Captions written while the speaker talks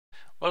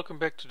Welcome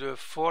back to the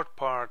fourth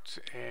part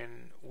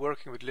in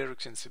working with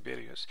lyrics in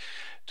Sibelius.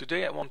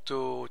 Today I want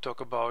to talk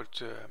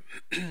about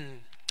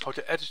how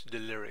to edit the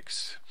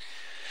lyrics.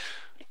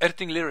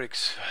 Editing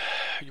lyrics,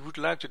 you would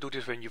like to do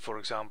this when you, for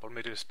example,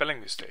 made a spelling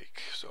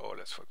mistake. So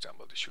let's, for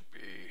example, this should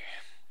be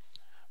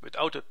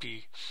without a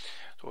P.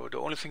 So the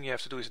only thing you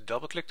have to do is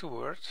double click the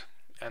word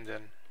and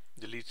then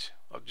delete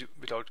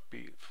without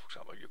P. For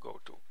example, you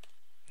go to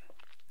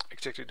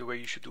exactly the way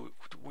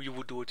you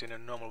would do it in a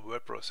normal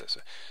word processor.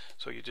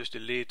 So you just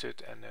delete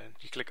it and then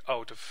you click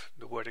out of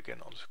the word again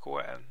on the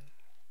score, and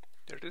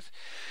there it is.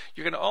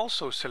 You can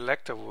also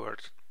select a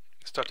word,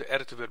 start to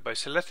edit the word by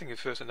selecting it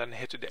first and then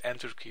hit the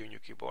enter key on your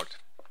keyboard.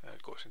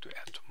 It goes into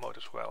end mode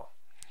as well.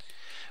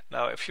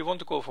 Now if you want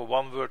to go from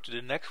one word to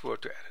the next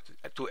word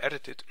to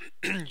edit it,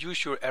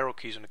 use your arrow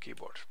keys on the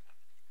keyboard.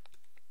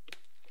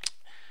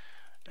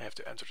 I have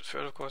to enter it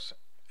first, of course,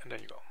 and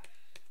then you go.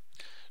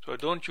 So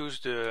don't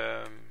use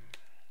the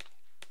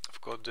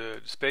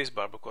space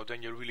bar, because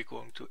then you're really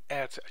going to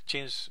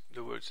change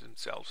the words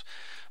themselves.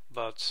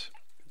 But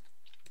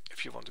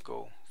if you want to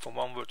go from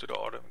one word to the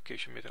other, in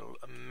case you made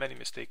many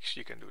mistakes,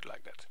 you can do it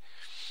like that.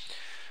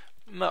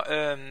 Now,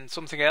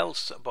 something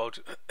else about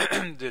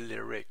the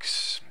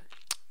lyrics.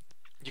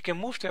 You can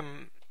move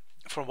them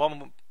from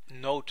one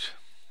note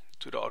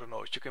to the other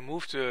note. You can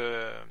move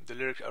the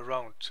lyrics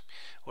around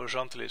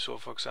horizontally. So,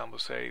 for example,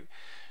 say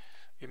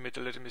you made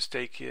a little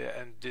mistake here,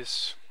 and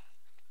this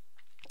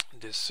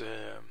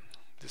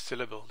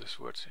syllable, this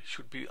word,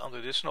 should be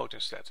under this note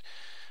instead.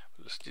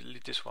 Let's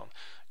delete this one.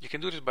 You can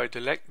do this by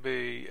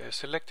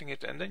selecting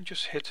it and then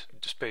just hit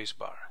the space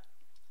bar.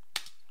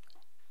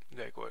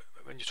 There you go.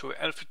 So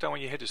every time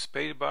when you hit the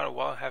space bar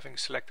while having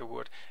selected a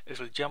word, it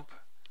will jump.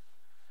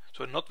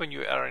 So not when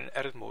you are in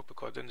edit mode,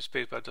 because then the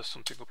space bar does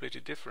something completely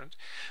different,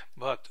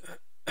 but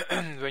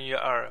when you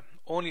are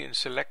only in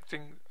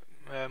selecting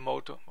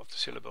mode of the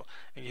syllable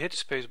and you hit the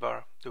space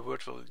bar, the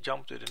word will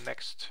jump to the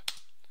next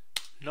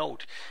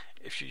note.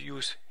 If you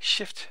use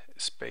shift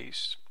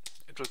space,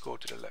 it will go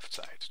to the left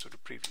side, to the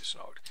previous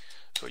note.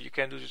 So you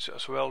can do this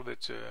as well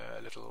with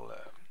a little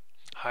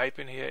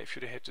hyphen here. If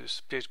you hit the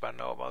space bar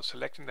now while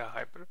selecting the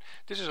hyphen,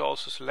 this is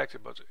also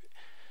selected, but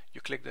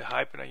you click the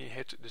hyphen and you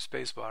hit the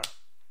space bar,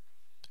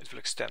 it will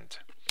extend.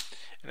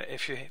 And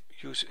if you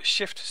use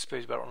shift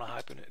space bar on a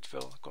hyphen, it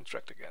will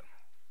contract again.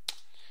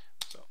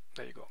 So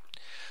there you go.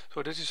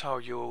 So this is how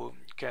you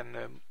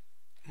can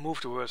move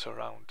the words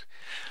around.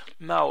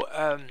 Now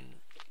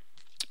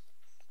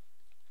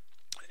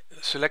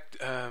select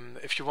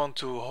if you want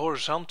to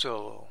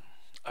horizontal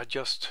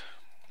adjust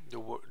the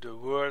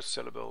word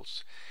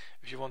syllables.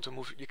 If you want to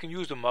move, you can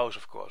use the mouse,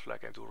 of course,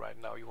 like I do right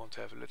now. You want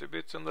to have a little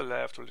bit on the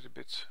left, or a little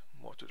bit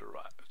more to the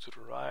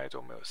right,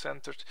 or more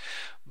centered.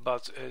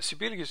 But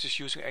Sibelius is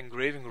using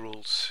engraving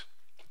rules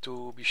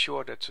to be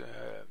sure that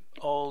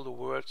all the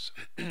words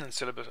and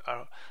syllables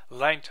are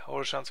lined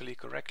horizontally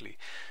correctly.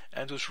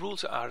 And those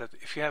rules are that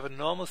if you have a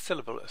normal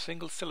syllable, a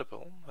single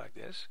syllable like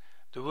this,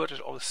 the word is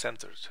always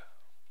centered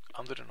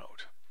under the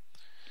note.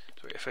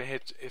 So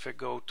if I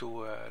go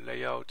to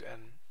layout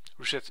and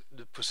reset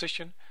the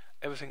position,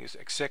 everything is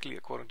exactly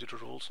according to the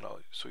rules now.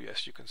 So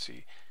yes, you can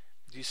see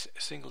these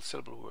single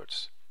syllable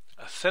words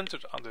are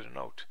centered under the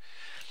note.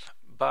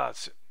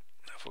 But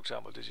for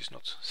example, this is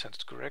not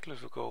centered correctly.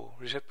 If we go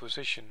reset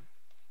position,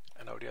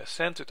 and now they are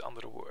centered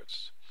under the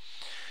words.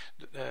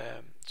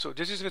 So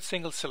this is with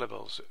single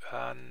syllables.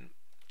 And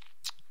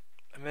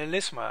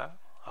melisma,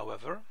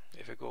 however,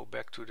 if I go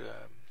back to the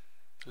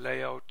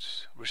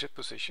layout reset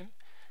position,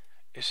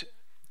 is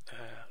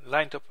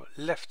lined up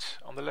left,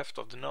 on the left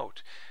of the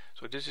note.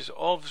 So this is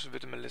always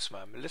with the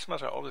melisma.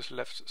 Melismas are always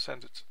left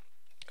centered,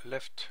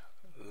 left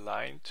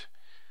aligned,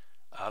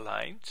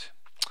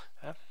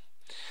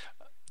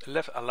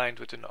 left aligned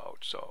with the note.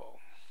 So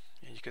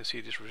and you can see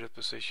this reset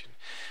position.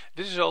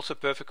 This is also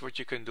perfect what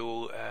you can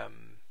do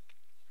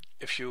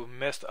if you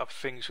messed up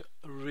things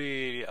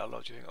really a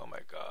lot. You think, oh my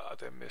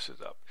god, I messed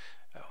it up.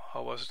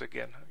 How was it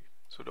again?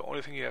 So the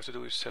only thing you have to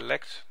do is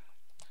select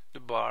the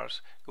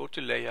bars, go to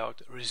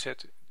layout,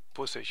 reset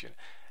position,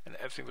 and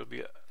everything will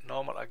be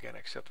normal again,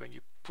 except when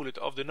you pull it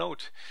off the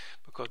note,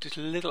 because this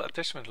little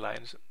attachment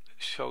line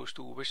shows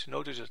to which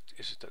note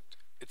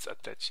it's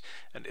attached.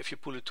 And if you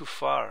pull it too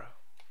far,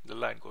 the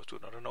line goes to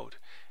another note.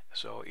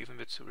 So even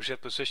with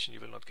reset position, you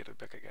will not get it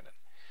back again.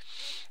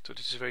 So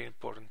this is very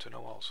important to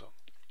know also.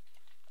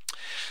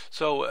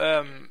 So,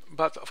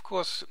 but of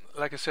course,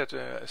 like I said,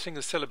 a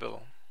single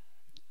syllable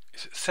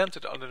is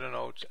centered under the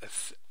note,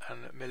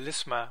 and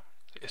melisma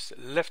is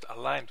left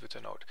aligned with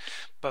the note.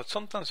 But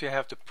sometimes you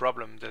have the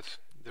problem that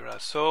there are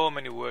so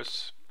many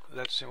words,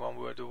 letters in one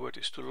word, the word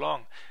is too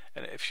long,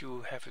 and if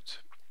you have it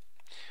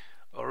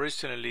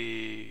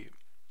originally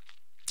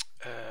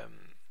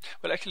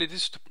well, actually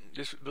this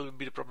will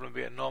be the problem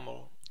with a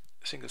normal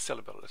single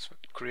syllable. Let's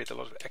create a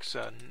lot of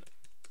extra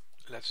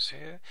letters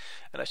here,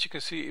 and as you can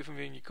see, even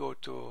when you go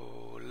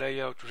to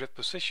layout reset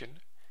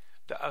position,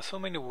 there are so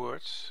many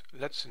words,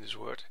 letters in this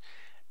word,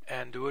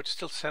 and the word is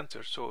still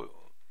centered, so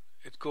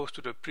it goes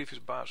to the previous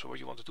bar. So what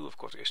you want to do, of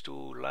course, is to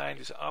line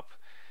this up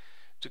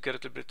to get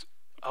it a bit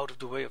out of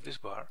the way of this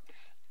bar.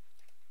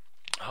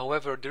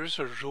 However, there is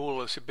a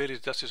rule,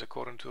 Sibelius does this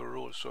according to a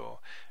rule, so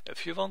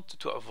if you want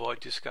to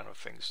avoid this kind of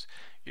things,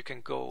 you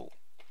can go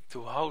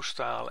to house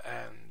style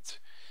and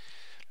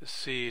let's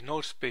see,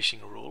 note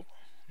spacing rule,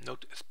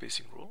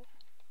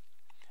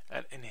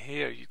 and in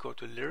here you go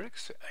to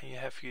lyrics, and you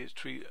have here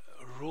 3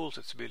 rules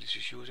that Sibelius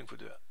is using for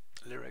the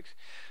lyrics.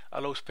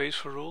 Allow space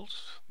for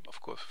rules, of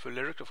course. For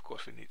lyrics, of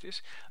course, we need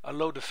this.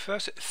 Allow the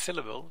first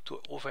syllable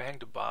to overhang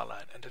the bar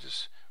line, and that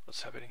is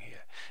what's happening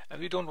here. And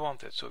we don't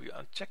want that, so we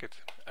uncheck it.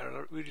 I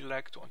really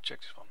like to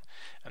uncheck this one.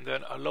 And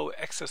then allow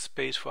extra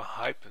space for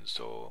hyphen,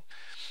 so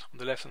on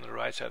the left and the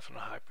right side from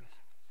the hyphen.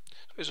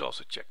 So it's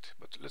also checked.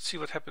 But let's see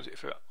what happens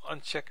if I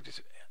uncheck this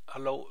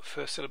allow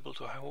first syllable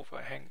to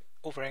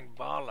overhang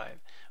bar line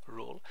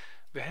rule.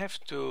 We have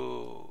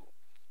to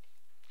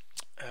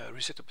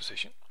reset the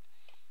position.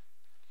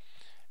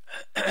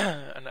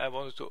 And I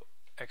wanted to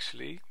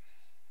actually,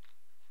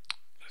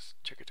 let's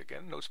check it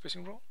again, note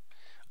spacing rule.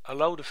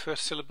 Allow the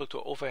first syllable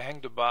to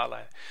overhang the bar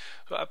line.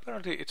 So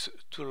apparently it's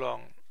too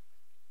long.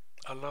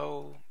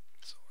 Allow,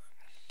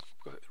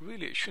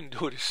 really I shouldn't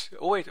do this.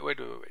 Oh wait,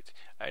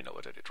 I know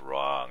what I did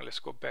wrong. Let's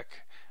go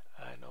back.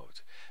 I know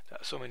it. There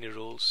are so many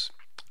rules.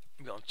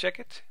 We uncheck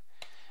it,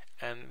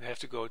 and we have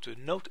to go to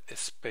note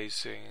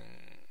spacing,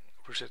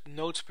 reset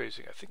note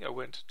spacing. I think I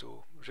went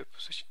to reset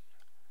position.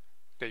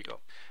 There you go.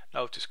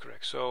 Now it is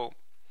correct. So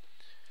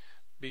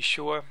be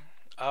sure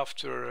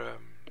after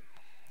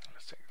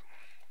let's think,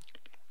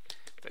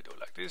 they do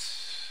like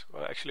this.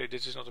 Well, actually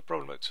this is not a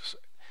problem.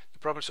 The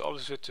problem is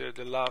always with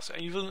the last,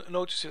 and you will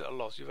notice it a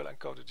lot. You will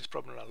encounter this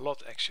problem a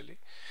lot actually.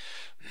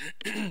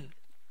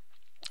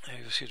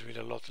 You see it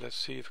really a lot. Let's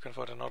see if we can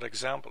find another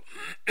example.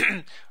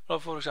 Well,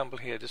 for example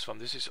here, this one.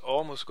 This is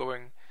almost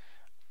going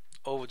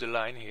over the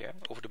line here,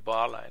 over the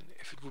bar line.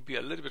 If it would be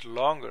a little bit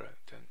longer,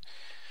 then.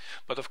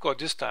 But of course,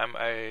 this time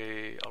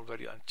I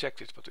already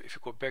unchecked it. But if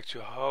you go back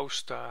to house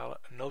style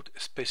note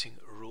spacing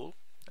rule,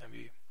 and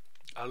we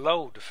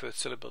allow the first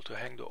syllable to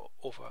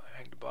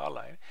overhang the bar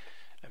line,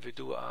 and we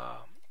do a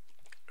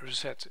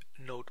reset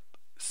note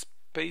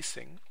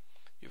spacing,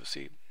 you will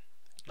see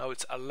now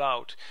it's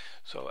allowed.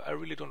 So I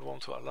really don't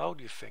want to allow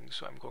these things,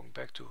 so I'm going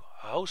back to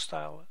house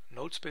style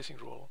note spacing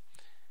rule,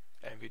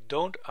 and we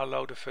don't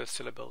allow the first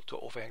syllable to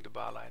overhang the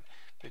bar line.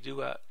 We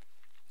do a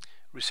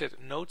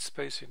reset note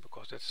spacing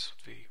because that's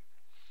what we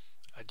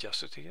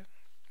adjusted here,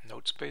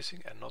 note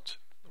spacing, and not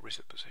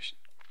reset position.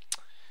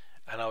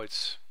 And now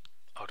it's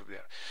out of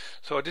there.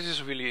 So this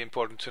is really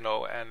important to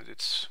know, and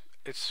it's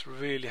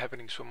really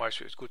happening so much,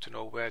 so it's good to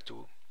know where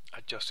to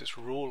adjust this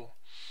rule.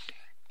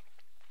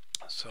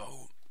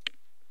 So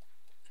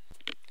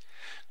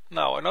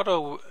now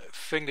another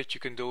thing that you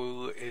can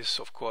do is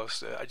of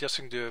course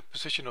adjusting the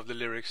position of the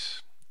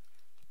lyrics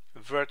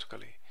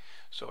vertically.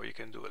 So you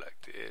can do it like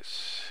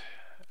this,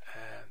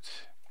 and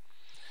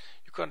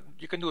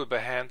you can do it by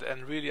hand,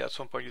 and really at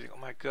some point you think,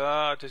 oh my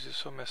god, this is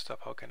so messed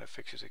up, how can I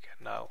fix it again?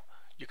 Now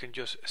you can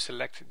just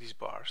select these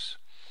bars,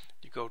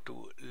 you go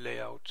to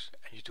layout,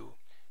 and you do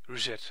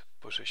reset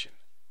position,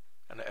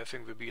 and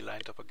everything will be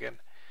lined up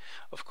again.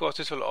 Of course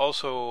this will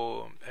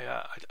also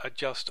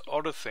adjust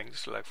other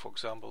things, like for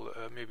example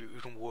maybe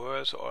even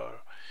words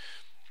or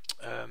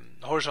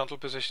horizontal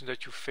position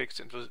that you fixed,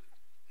 and will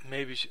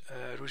maybe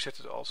reset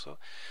it also.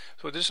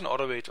 So this is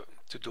another way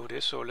to do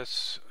this. So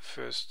let's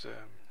first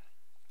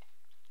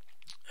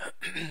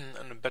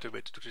and a better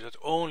way to do this that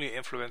only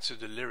influences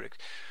the lyric.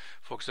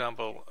 For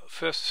example,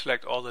 first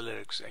select all the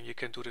lyrics, and you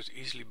can do this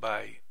easily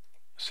by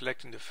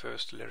selecting the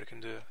first lyric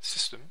in the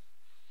system,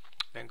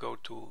 then go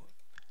to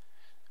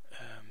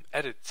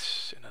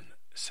edit and then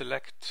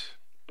select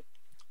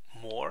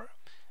more,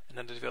 and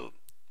then it will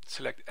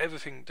select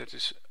everything that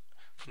is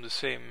from the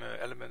same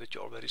element that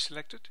you already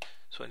selected.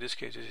 So in this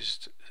case this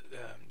is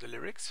the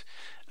lyrics,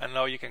 and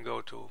now you can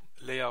go to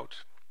layout,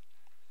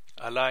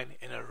 align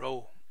in a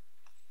row,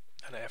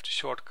 and I have the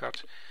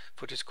shortcut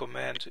for this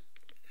command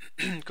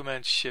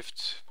command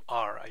shift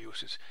R. I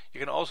use this.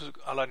 You can also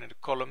align in the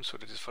column, so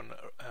that is from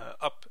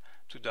up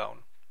to down,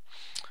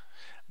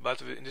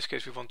 but in this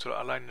case we want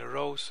to align in a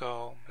row,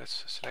 so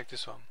let's select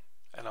this one,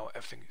 and now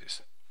everything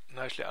is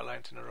nicely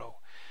aligned in a row.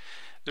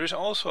 There is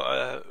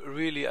also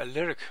really a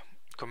lyric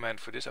command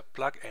for this, a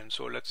plug-in.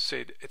 So let's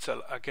say it's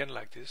again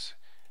like this,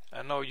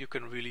 and now you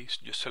can really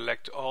just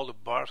select all the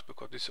bars,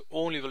 because this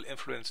only will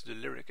influence the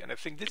lyric, and I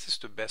think this is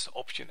the best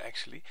option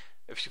actually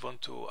if you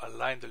want to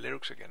align the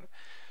lyrics again.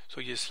 So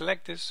you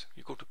select this,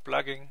 you go to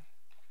plugin,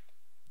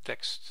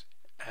 text,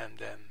 and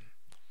then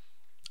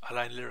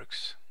align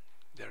lyrics.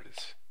 There it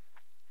is,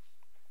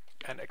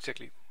 and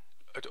exactly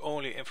it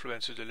only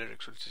influences the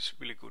lyrics, so this is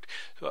really good.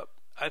 So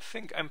I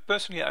think I'm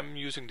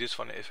using this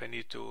one if I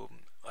need to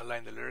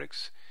align the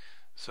lyrics.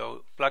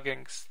 So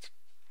plugins,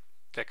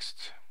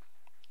 text,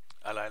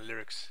 align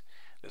lyrics,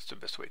 that's the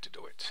best way to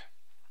do it.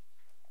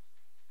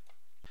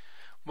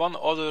 One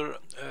other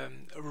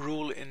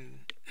rule in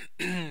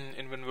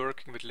when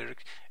working with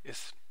lyrics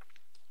is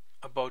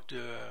about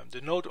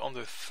the note on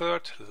the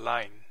third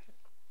line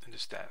in the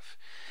staff.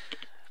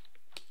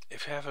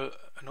 if you have a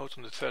note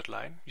on the third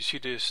line, you see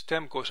the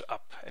stem goes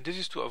up, and this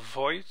is to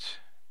avoid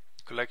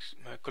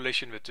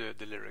collision with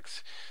the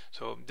lyrics.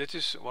 So that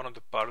is one of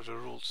the part of the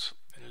rules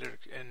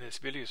in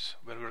Sibelius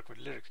when working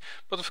with lyrics.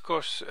 But of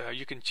course,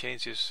 you can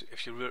change this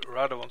if you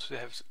rather want to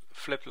have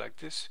flipped like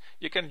this.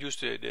 You can use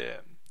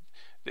the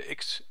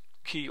X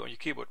key on your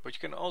keyboard, but you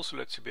can also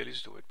let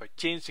Sibelius do it by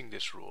changing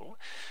this rule.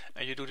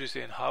 And you do this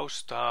in house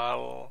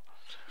style,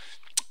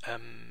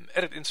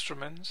 edit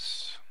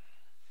instruments,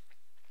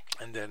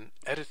 and then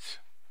edit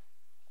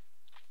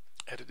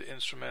the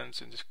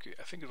instruments. In this,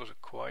 I think it was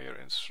a choir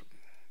instrument.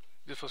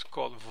 This was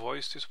called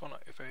voice, this one,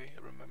 if I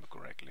remember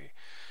correctly.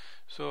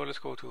 So let's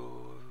go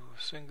to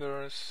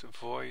singers,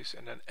 voice,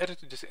 and then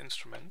edit this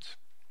instrument.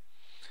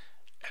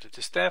 Edit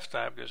the staff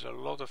type. There's a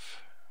lot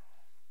of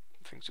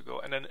things to go.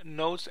 And then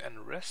notes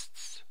and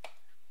rests.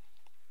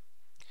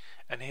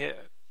 And here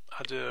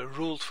are the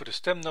rules for the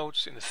stem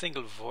notes in a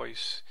single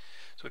voice.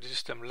 So this is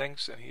stem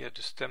lengths, and here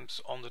the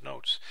stems on the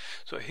notes.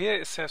 So here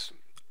it says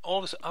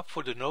always up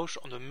for the notes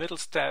on the middle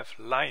staff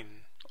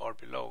line or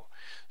below.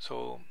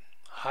 So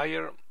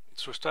higher.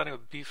 So starting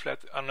with B flat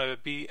on a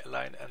B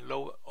line and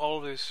low,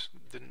 always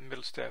the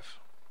middle staff,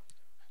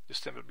 the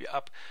stem will be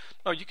up.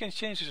 Now you can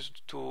change this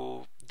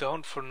to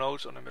down for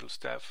notes on the middle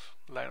staff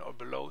line or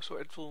below, so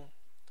it will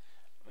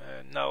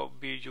now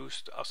be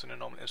used as in a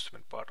normal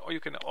instrument part. Or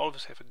you can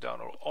always have it down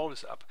or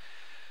always up.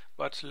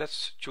 But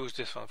let's choose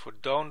this one for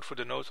down for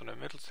the notes on the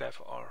middle staff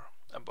or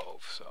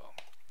above. So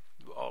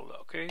do all the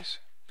OKs,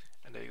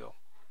 and there you go.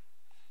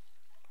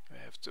 We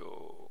have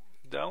to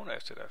down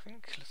after that, I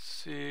think. Let's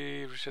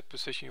see, reset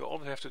position. You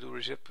always have to do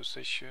reset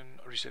position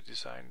or reset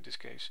design in this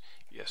case.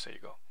 Yes, there you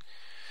go.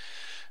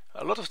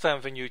 A lot of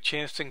time when you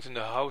change things in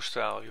the house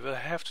style, you will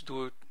have to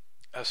do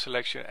a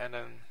selection and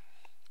then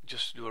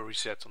just do a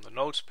reset on the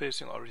note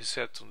spacing or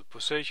reset on the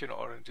position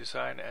or in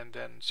design, and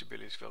then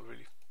Sibelius will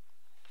really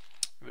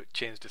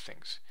change the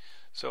things.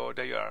 So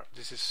there you are.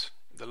 This is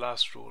the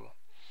last rule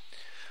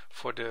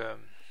for the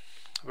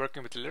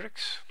working with the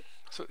lyrics.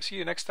 So see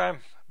you next time.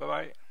 Bye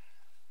bye.